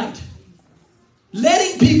shining light?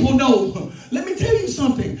 Letting people know. Let me tell you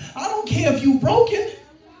something. I don't care if you're broken.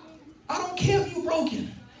 I don't care if you're broken.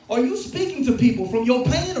 Are you speaking to people from your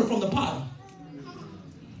pain or from the potter?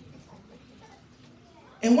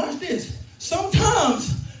 And watch this.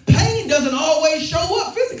 Sometimes pain doesn't always show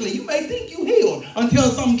up physically. You may think you healed until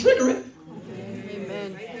something triggers it.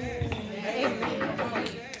 Amen.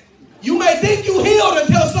 You may think you healed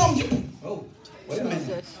until something. Oh, wait a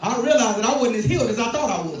minute. I realized that I wasn't as healed as I thought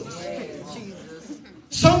I was.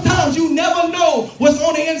 Sometimes you never know what's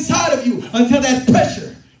on the inside of you until that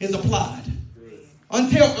pressure is applied.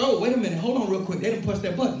 Oh, wait a minute. Hold on real quick. They didn't push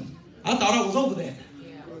that button. I thought I was over that.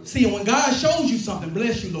 See, when God shows you something,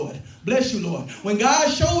 bless you, Lord. Bless you, Lord. When God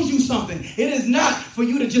shows you something, it is not for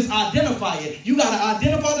you to just identify it. You got to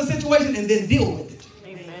identify the situation and then deal with it.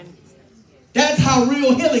 Amen. That's how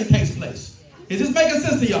real healing takes place. Is this making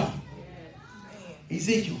sense to y'all?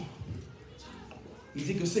 Ezekiel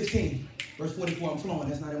 16, verse 44. I'm flowing.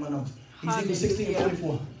 That's not in my notes. Ezekiel 16,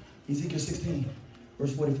 44. Ezekiel 16,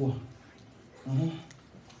 verse 44.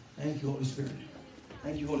 Thank you, Holy Spirit.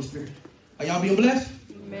 Thank you, Holy Spirit. Are y'all being blessed?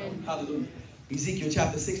 Amen. Hallelujah. Ezekiel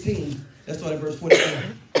chapter 16. Let's start at verse 44.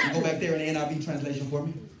 Go back there in the NIV translation for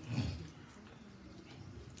me.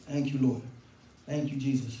 Thank you, Lord. Thank you,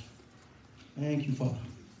 Jesus. Thank you, Father.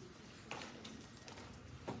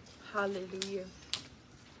 Hallelujah.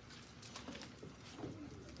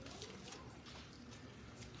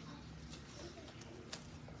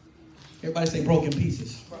 Everybody say broken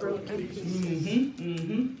pieces. Broken pieces.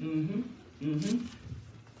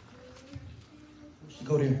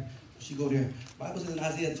 Go there. She go there. Bible says in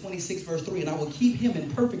Isaiah 26, verse 3, and I will keep him in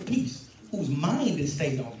perfect peace, whose mind is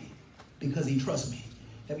stayed on me, because he trusts me.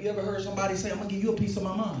 Have you ever heard somebody say, I'm going to give you a piece of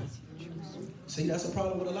my mind? See, that's a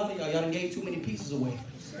problem with a lot of y'all. Y'all done gave too many pieces away.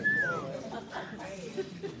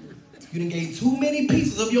 You done gave too many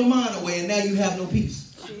pieces of your mind away, and now you have no peace.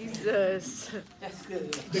 Jesus. That's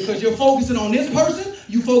good. Because you're focusing on this person,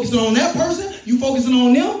 you focusing on that person, you focusing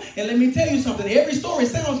on them. And let me tell you something. Every story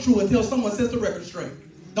sounds true until someone sets the record straight.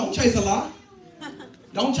 Don't chase a lie.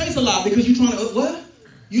 Don't chase a lie because you're trying to, what?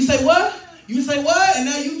 You say what? You say what? And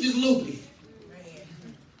now you just loopy.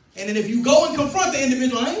 And then if you go and confront the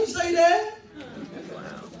individual, I ain't say that.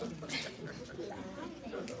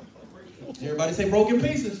 Everybody say broken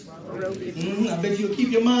pieces. I bet you'll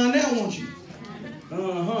keep your mind now, won't you?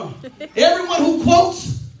 Everyone who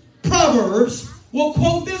quotes Proverbs will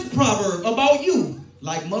quote this proverb about you,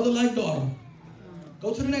 like mother, like daughter.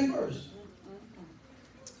 Go to the next verse.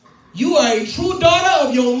 You are a true daughter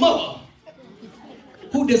of your mother,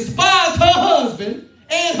 who despised her husband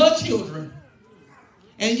and her children.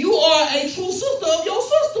 And you are a true sister of your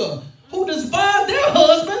sister, who despised their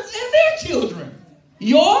husbands and their children.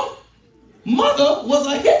 Your mother was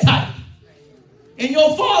a Hittite, and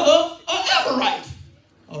your father an Amorite.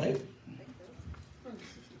 Oh, they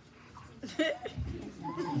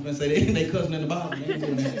I'm going to say they cousin in the bottom. They ain't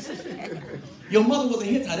doing that. Your mother was a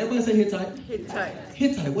Hittite. Everybody say Hittite. Hittite.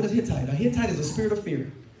 Hittite. What is Hittite? A Hittite is a spirit of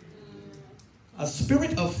fear. A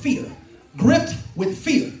spirit of fear. Gripped with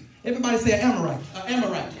fear. Everybody say Amorite.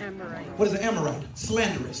 Amorite. Amorite. What is an Amorite?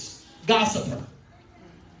 Slanderous. Gossiper.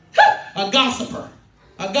 A gossiper.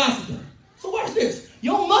 A gossiper. So watch this.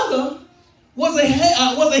 Your mother was a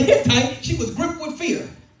Hittite. She was gripped with fear.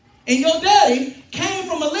 And your daddy came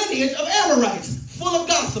from a lineage of Amorites, full of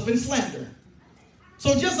gossip and slander.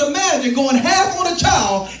 So just imagine going half on a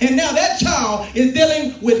child, and now that child is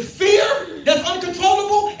dealing with fear that's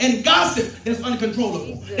uncontrollable and gossip that's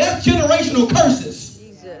uncontrollable. Jesus. That's generational curses.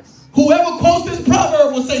 Jesus. Whoever quotes this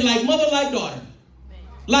proverb will say, like mother, like daughter.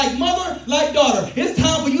 Like mother, like daughter. It's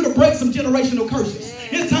time for you to break some generational curses.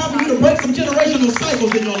 It's time for you to break some generational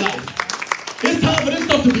cycles in your life. It's time for this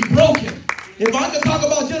stuff to be broken. If I can talk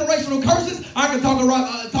about generational curses, I can talk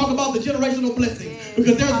about the generational blessings.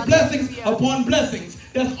 Because there's blessings upon blessings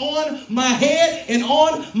that's on my head and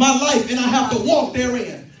on my life, and I have to walk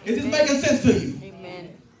therein. Is this making sense to you?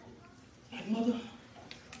 Amen. Like mother,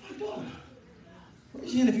 like daughter.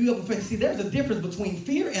 Raise your hand if you ever face. See, there's a difference between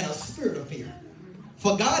fear and a spirit of fear.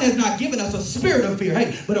 For God has not given us a spirit of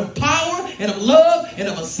fear, but of power and of love and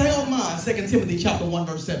of a sound mind. 2 Timothy chapter 1,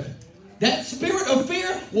 verse 7. That spirit of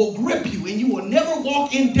fear will grip you and you will never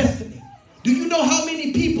walk in destiny. Do you know how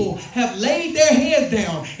many people have laid their heads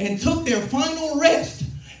down and took their final rest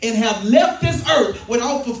and have left this earth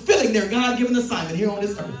without fulfilling their God-given assignment here on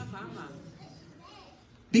this earth?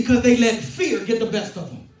 Because they let fear get the best of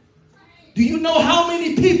them. Do you know how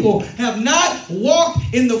many people have not walked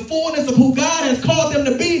in the fullness of who God has called them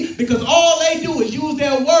to be because all they do is use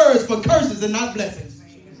their words for curses and not blessings?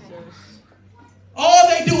 All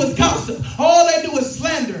they do is gossip. All they do is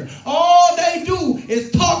slander. All they do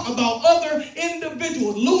is talk about other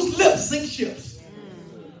individuals. Loose lips sink ships.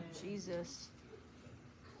 Jesus.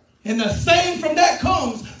 And the same from that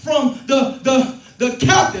comes from the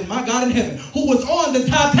captain, my God in heaven, who was on the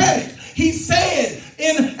Titanic. He said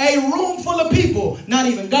in a room full of people, not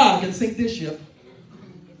even God can sink this ship.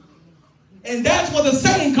 And that's where the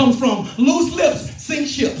saying comes from. Loose lips sink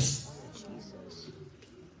ships.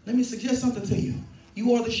 Let me suggest something to you.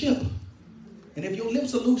 You are the ship. And if your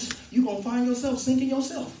lips are loose, you're going to find yourself sinking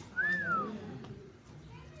yourself.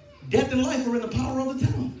 Death and life are in the power of the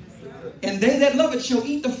tongue. And they that love it shall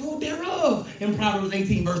eat the fruit thereof. In Proverbs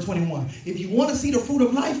 18, verse 21. If you want to see the fruit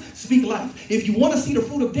of life, speak life. If you want to see the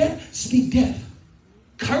fruit of death, speak death.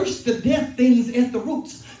 Curse the death things at the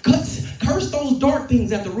roots. Curse those dark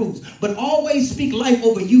things at the roots. But always speak life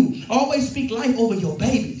over you. Always speak life over your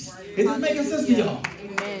babies. Is this making sense to y'all?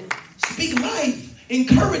 Amen. Speak life.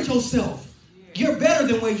 Encourage yourself. You're better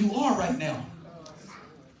than where you are right now.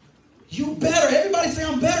 You better. Everybody say,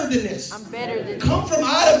 I'm better than this. I'm better than Come from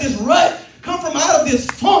out of this rut. Come from out of this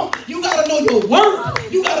funk. You got to know your worth.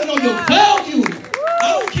 You got to know your value.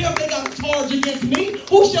 I don't care if they got a charge against me.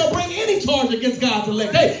 Who shall bring any charge against God's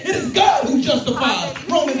elect? Hey, it is God who justifies.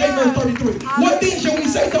 Romans 8, verse 33. What then shall we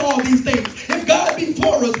say to all these things? If God be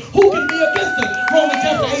for us, who can be against us? Romans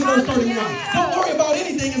chapter 8, verse 31. Don't worry about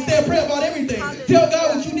anything. Instead, pray about everything. Tell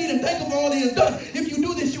God what you need and thank Him for all He has done. If you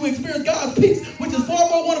do this, you experience God's peace, which is far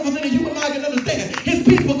more wonderful than a human mind can understand. His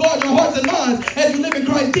peace will guard your hearts and minds as you live in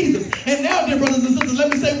Christ Jesus. And now, dear brothers and sisters, let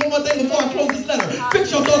me say one more thing before I close this letter.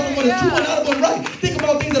 Fix your thoughts on what is true and honorable and right. Think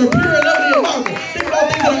about things that are pure and lovely and marvelous. Think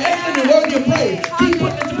about things that are excellent and worthy of praise. Keep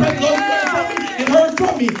putting into practice all you learned from me and heard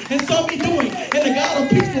from me and saw me doing. And the God of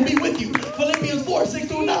peace will be with you. Philippians 4, 6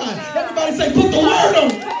 through 9. Everybody say, put the word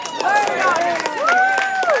on.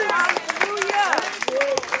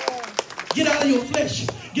 Get out of your flesh.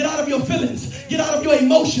 Get out of your feelings. Get out of your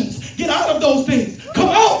emotions. Get out of those things. Come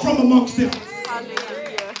out from amongst them.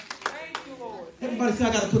 Hallelujah. Everybody say,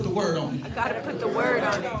 I got to put the word on it. I got to put the word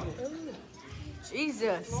on it.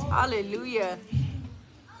 Jesus. Hallelujah.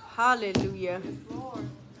 Hallelujah.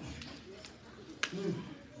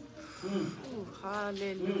 Ooh,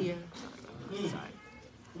 hallelujah.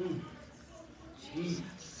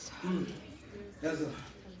 Jesus.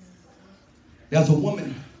 There's a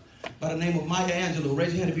woman by the name of Maya Angelou.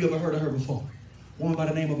 Raise your hand if you ever heard of her before. A woman by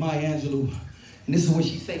the name of Maya Angelou. And this is what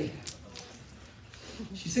she said.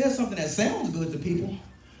 She said something that sounds good to people,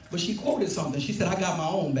 but she quoted something. She said, I got my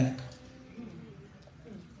own back.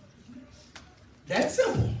 That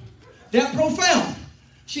simple. That profound.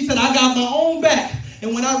 She said, I got my own back.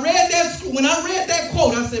 And when I read that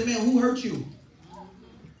quote, I said, man, who hurt you?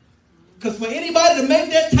 Because for anybody to make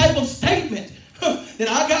that type of statement, that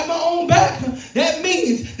I got my own back, that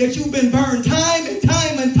means that you've been burned time and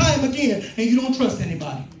time and time again, and you don't trust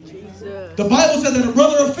anybody. Jesus. The Bible says that a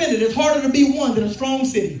brother offended is harder to be won than a strong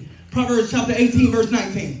city. Proverbs chapter 18, verse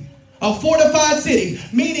 19. A fortified city,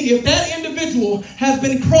 meaning if that individual has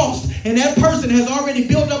been crossed and that person has already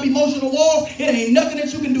built up emotional walls, it ain't nothing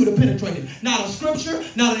that you can do to penetrate it. Not a scripture,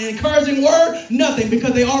 not an encouraging word, nothing,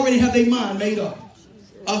 because they already have their mind made up.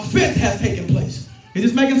 Offense has taken place. Is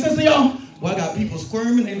this making sense to y'all? Well, I got people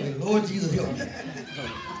squirming. They're like, Lord Jesus, help me.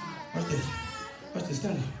 Watch this. Watch this.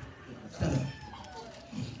 Stand up. Stand up.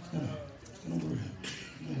 Stand up. Stand over here.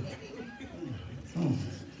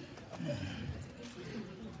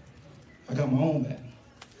 I got my own back.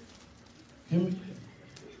 Hear me?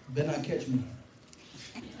 Better not catch me.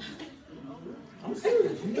 I'm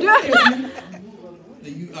serious. You better catch me.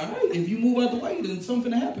 All right, if you move out the way, then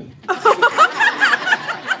something happen.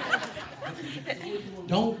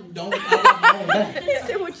 Don't. I got my own back. He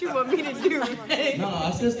said what you want me to do. No,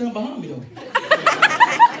 I said stand behind me though.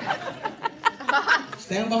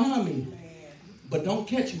 Stand behind me, but don't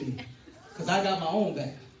catch me, cause I got my own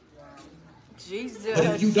back. Jesus. But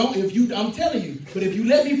I'm telling you, but if you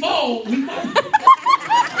let me fall, we fight.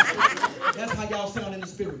 That's how y'all sound in the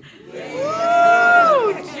spirit.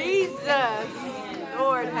 Woo, Jesus.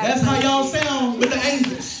 Lord have That's how y'all sound with the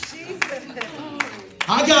angels.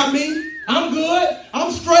 I got me. I'm good.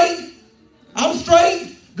 I'm straight. I'm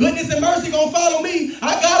straight. Goodness and mercy gonna follow me.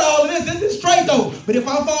 I got all of this. This is straight though. But if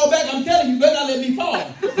I fall back, I'm telling you, better not let me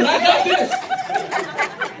fall. But I got this.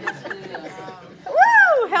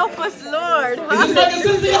 help us, Lord. Is this making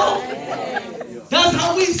sense to y'all? That's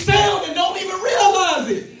how we sound and don't even realize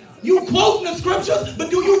it. You quoting the scriptures, but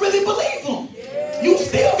do you really believe them? You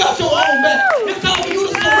still got your own back. It's time for you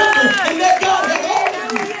to surrender and let God have all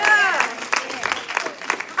of you.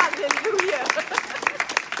 Hallelujah.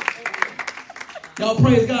 Y'all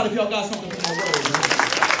praise God if y'all got something from my word. Man.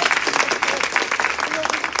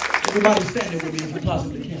 Everybody standing with me if you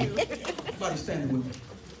possibly can. Everybody standing with me.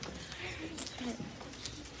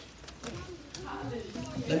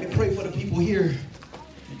 Let me pray for the people here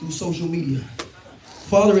and through social media.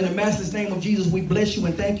 Father, in the Master's name of Jesus, we bless you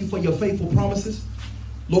and thank you for your faithful promises.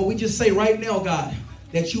 Lord, we just say right now, God,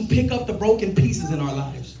 that you pick up the broken pieces in our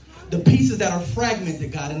lives, the pieces that are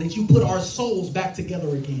fragmented, God, and that you put our souls back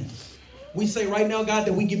together again. We say right now, God,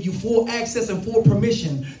 that we give you full access and full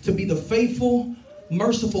permission to be the faithful,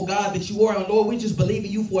 merciful God that you are. And Lord, we just believe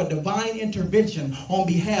in you for a divine intervention on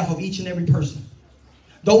behalf of each and every person.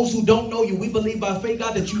 Those who don't know you, we believe by faith,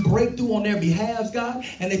 God, that you break through on their behalves, God,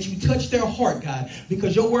 and that you touch their heart, God.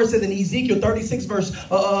 Because your word says in Ezekiel 36, verse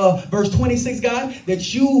 26, God,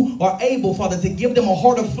 that you are able, Father, to give them a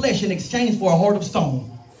heart of flesh in exchange for a heart of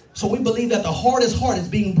stone. So we believe that the hardest heart is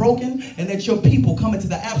being broken and that your people come into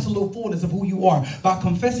the absolute fullness of who you are by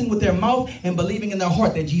confessing with their mouth and believing in their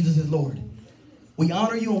heart that Jesus is Lord. We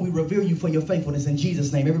honor you and we revere you for your faithfulness in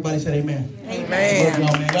Jesus' name. Everybody said amen.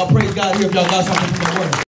 Amen. Y'all praise God here if y'all got something from the word.